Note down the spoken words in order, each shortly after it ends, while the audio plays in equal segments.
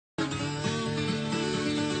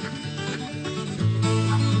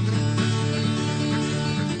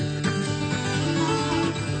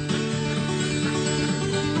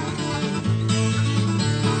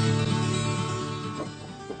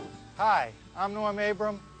Hi, I'm Norm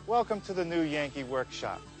Abram. Welcome to the new Yankee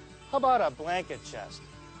workshop. How about a blanket chest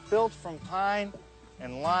built from pine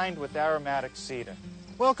and lined with aromatic cedar?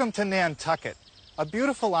 Welcome to Nantucket, a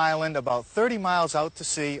beautiful island about 30 miles out to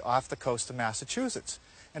sea off the coast of Massachusetts.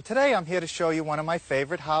 And today I'm here to show you one of my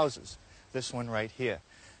favorite houses, this one right here.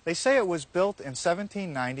 They say it was built in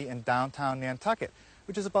 1790 in downtown Nantucket,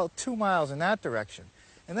 which is about 2 miles in that direction.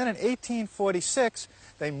 And then in 1846,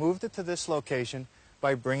 they moved it to this location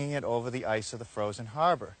by bringing it over the ice of the frozen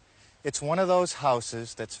harbor. It's one of those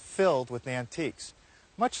houses that's filled with antiques,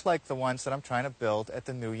 much like the ones that I'm trying to build at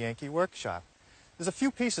the new Yankee workshop. There's a few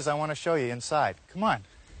pieces I want to show you inside. Come on.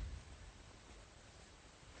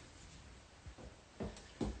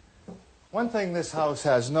 One thing this house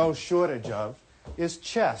has no shortage of is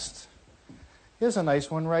chests. Here's a nice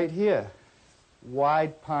one right here.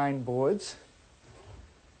 Wide pine boards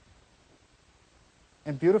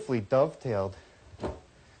and beautifully dovetailed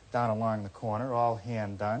down along the corner, all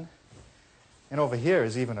hand done. And over here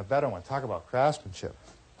is even a better one. Talk about craftsmanship.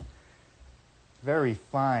 Very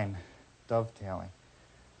fine dovetailing.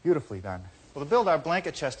 Beautifully done. Well, to build our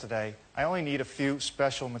blanket chest today, I only need a few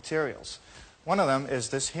special materials. One of them is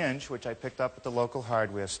this hinge, which I picked up at the local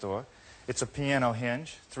hardware store. It's a piano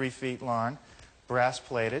hinge, 3 feet long, brass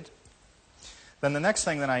plated. Then the next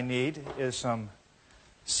thing that I need is some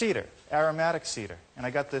cedar, aromatic cedar. And I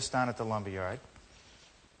got this down at the lumberyard.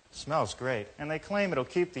 Smells great. And they claim it'll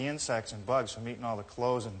keep the insects and bugs from eating all the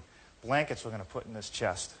clothes and blankets we're going to put in this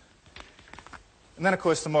chest. And then, of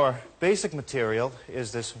course, the more basic material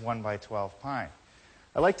is this 1 by 12 pine.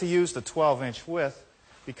 I like to use the 12-inch width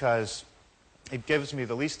because it gives me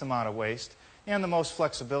the least amount of waste and the most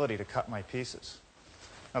flexibility to cut my pieces.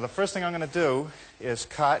 Now, the first thing I'm going to do is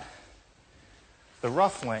cut the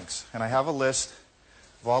rough lengths. And I have a list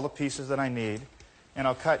of all the pieces that I need. And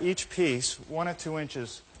I'll cut each piece 1 or 2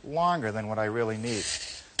 inches longer than what I really need.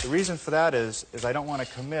 The reason for that is I don't want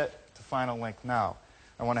to commit to final length now.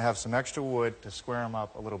 I want to have some extra wood to square them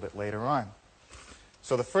up a little bit later on.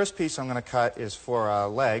 So the first piece I'm going to cut is for our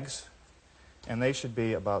legs, and they should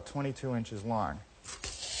be about 22 inches long.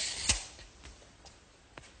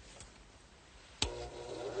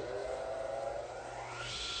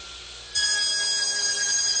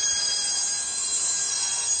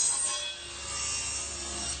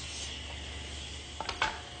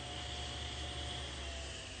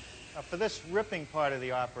 For this ripping part of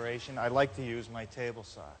the operation, I like to use my table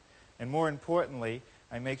saw. And more importantly,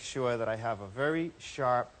 I make sure that I have a very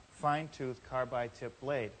sharp, fine-toothed carbide-tip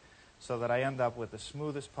blade so that I end up with the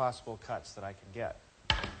smoothest possible cuts that I can get.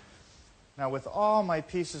 Now, with all my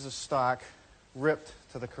pieces of stock ripped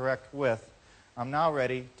to the correct width, I'm now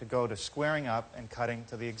ready to go to squaring up and cutting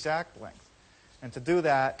to the exact length. And to do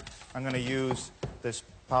that, I'm going to use this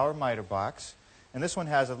power miter box. And this one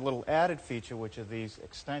has a little added feature, which are these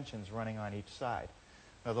extensions running on each side.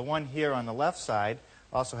 Now, the one here on the left side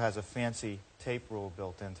also has a fancy tape rule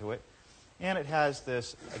built into it. And it has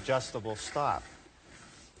this adjustable stop.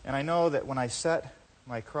 And I know that when I set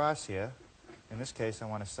my cross here, in this case I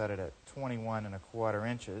want to set it at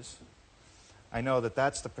 21¼ inches, I know that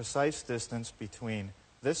that's the precise distance between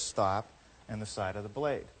this stop and the side of the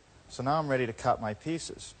blade. So now I'm ready to cut my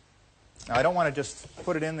pieces. Now, I don't want to just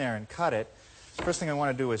put it in there and cut it. First thing I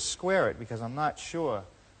want to do is square it because I'm not sure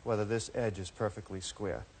whether this edge is perfectly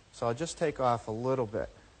square. So I'll just take off a little bit.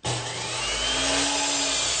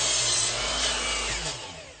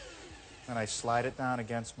 And I slide it down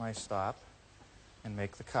against my stop and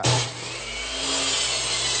make the cut.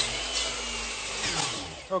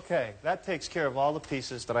 Okay, that takes care of all the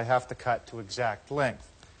pieces that I have to cut to exact length.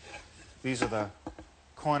 These are the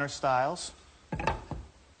corner stiles,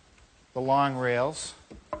 the long rails,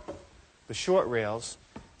 the short rails,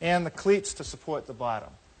 and the cleats to support the bottom.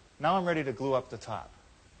 Now I'm ready to glue up the top.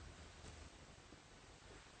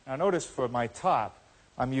 Now notice for my top,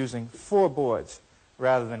 I'm using 4 boards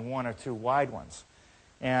rather than 1 or 2 wide ones.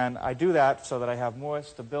 And I do that so that I have more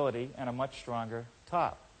stability and a much stronger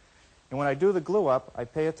top. And when I do the glue up, I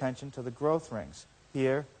pay attention to the growth rings.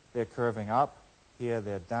 Here, they're curving up. Here,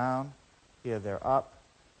 they're down. Here, they're up.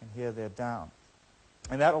 And here, they're down.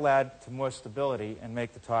 And that will add to more stability and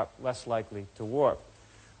make the top less likely to warp.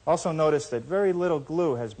 Also notice that very little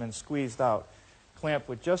glue has been squeezed out. Clamp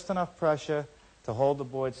with just enough pressure to hold the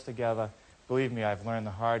boards together. Believe me, I've learned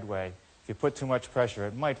the hard way. If you put too much pressure,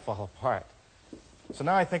 it might fall apart. So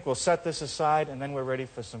now I think we'll set this aside, and then we're ready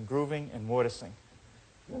for some grooving and mortising.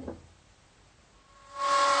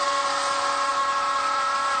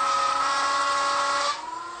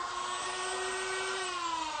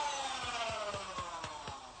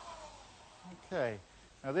 Okay,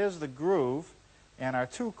 now there's the groove, And our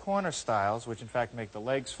two corner stiles, which in fact make the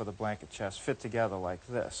legs for the blanket chest, fit together like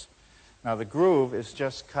this. Now the groove is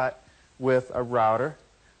just cut with a router,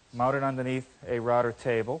 mounted underneath a router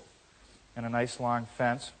table, and a nice long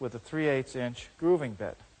fence with a 3/8-inch grooving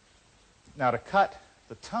bit. Now to cut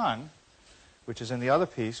the tongue, which is in the other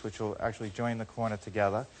piece, which will actually join the corner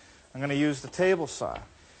together, I'm going to use the table saw.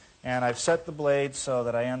 And I've set the blade so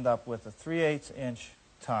that I end up with a 3/8-inch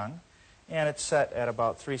tongue, and it's set at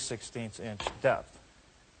about 3/16-inch depth.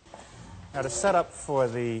 Now to set up for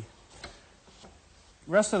the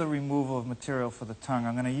rest of the removal of material for the tongue,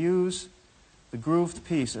 I'm going to use the grooved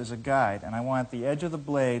piece as a guide, and I want the edge of the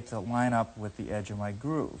blade to line up with the edge of my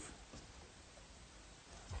groove.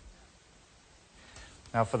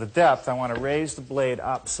 Now for the depth, I want to raise the blade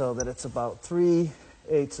up so that it's about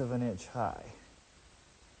 3/8 of an inch high.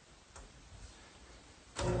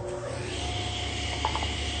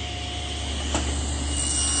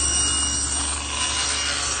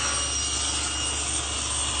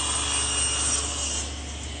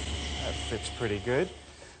 That fits pretty good.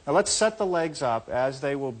 Now let's set the legs up as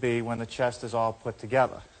they will be when the chest is all put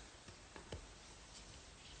together.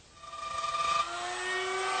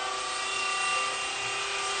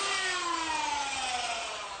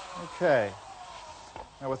 Okay.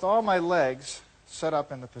 Now with all my legs set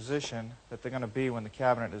up in the position that they're going to be when the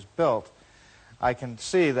cabinet is built, I can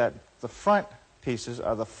see that the front pieces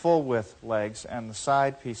are the full width legs and the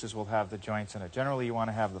side pieces will have the joints in it. Generally you want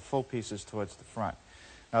to have the full pieces towards the front.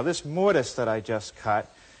 Now this mortise that I just cut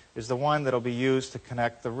is the one that will be used to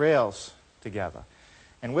connect the rails together.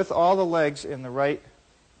 And with all the legs in the right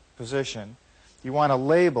position, you want to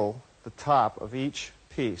label the top of each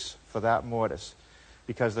piece for that mortise,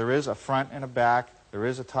 because there is a front and a back, there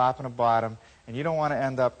is a top and a bottom, and you don't want to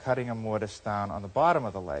end up cutting a mortise down on the bottom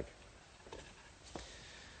of the leg.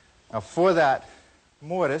 Now for that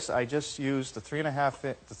mortise, I just used the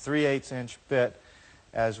 3/8-inch bit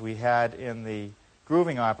as we had in the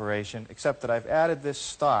grooving operation, except that I've added this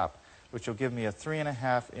stop, which will give me a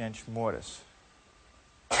 3.5-inch mortise.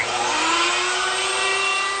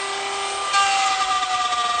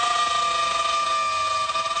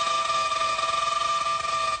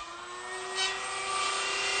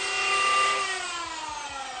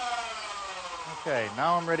 Okay,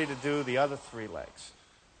 now I'm ready to do the other three legs.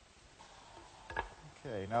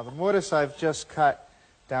 Okay, now the mortise I've just cut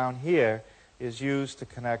down here is used to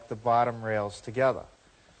connect the bottom rails together.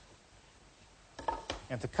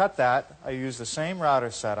 And to cut that, I use the same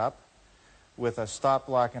router setup with a stop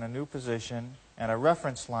block in a new position and a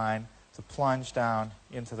reference line to plunge down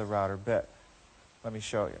into the router bit. Let me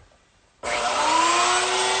show you.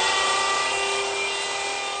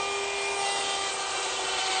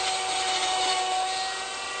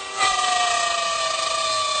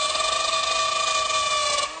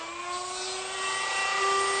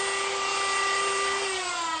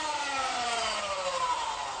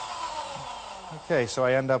 Okay, so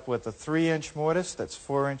I end up with a 3-inch mortise that's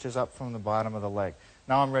 4 inches up from the bottom of the leg.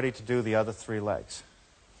 Now I'm ready to do the other three legs.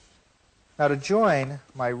 Now to join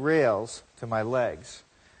my rails to my legs,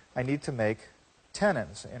 I need to make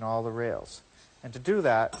tenons in all the rails. And to do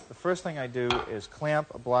that, the first thing I do is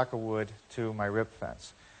clamp a block of wood to my rib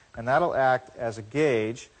fence. And that'll act as a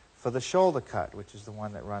gauge for the shoulder cut, which is the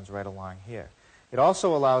one that runs right along here. It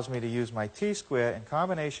also allows me to use my T-square in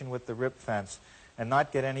combination with the rib fence and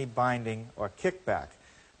not get any binding or kickback.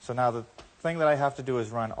 So now the thing that I have to do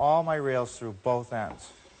is run all my rails through both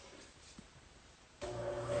ends.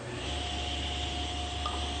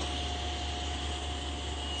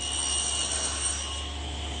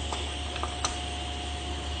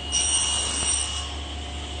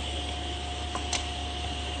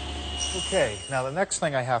 Okay, now the next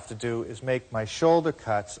thing I have to do is make my shoulder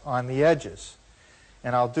cuts on the edges.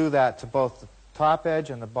 And I'll do that to both the top edge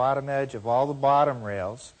and the bottom edge of all the bottom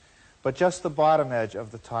rails, but just the bottom edge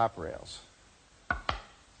of the top rails.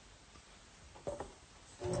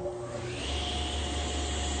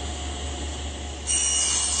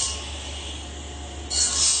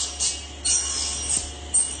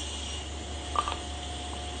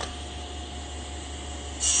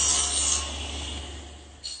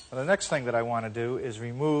 The next thing that I want to do is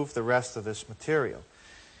remove the rest of this material.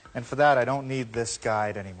 And for that, I don't need this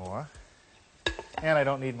guide anymore. And I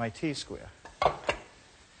don't need my T-square.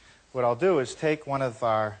 What I'll do is take one of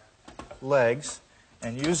our legs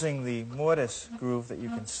and using the mortise groove that you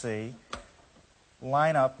can see,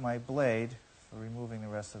 line up my blade for removing the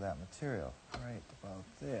rest of that material. Right about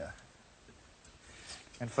there.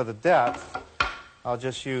 And for the depth, I'll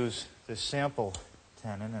just use this sample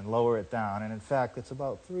tenon and lower it down. And in fact, it's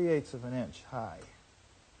about 3/8 of an inch high.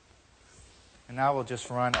 And now we'll just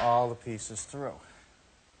run all the pieces through.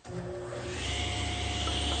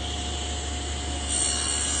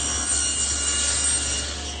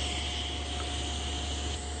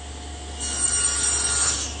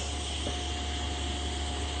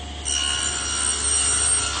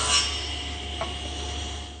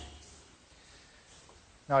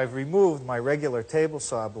 Now I've removed my regular table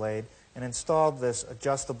saw blade and installed this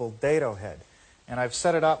adjustable dado head. And I've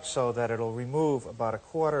set it up so that it'll remove about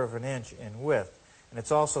 1/4 of an inch in width. And it's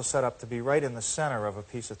also set up to be right in the center of a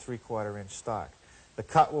piece of 3/4 inch stock. The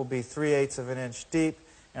cut will be 3/8 of an inch deep,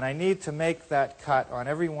 and I need to make that cut on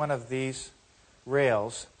every one of these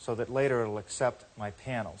rails so that later it'll accept my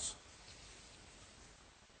panels.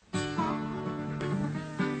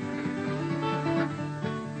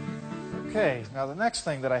 Okay, now the next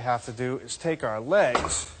thing that I have to do is take our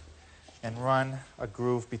legs and run a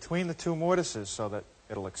groove between the two mortises so that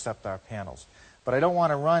it'll accept our panels. But I don't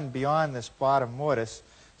want to run beyond this bottom mortise,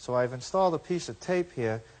 so I've installed a piece of tape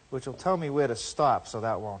here which will tell me where to stop so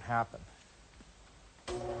that won't happen.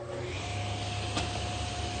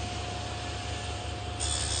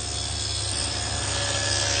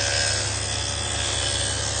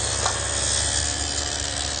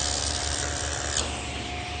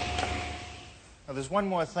 Now, there's one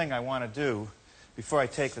more thing I want to do before I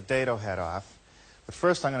take the dado head off. But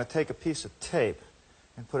first I'm going to take a piece of tape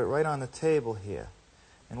and put it right on the table here.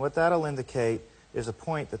 And what that'll indicate is a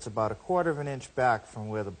point that's about 1/4 of an inch back from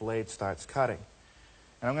where the blade starts cutting.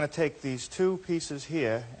 And I'm going to take these two pieces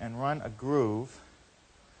here and run a groove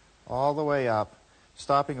all the way up,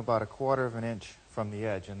 stopping about 1/4 of an inch from the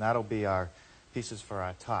edge. And that'll be our pieces for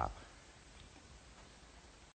our top.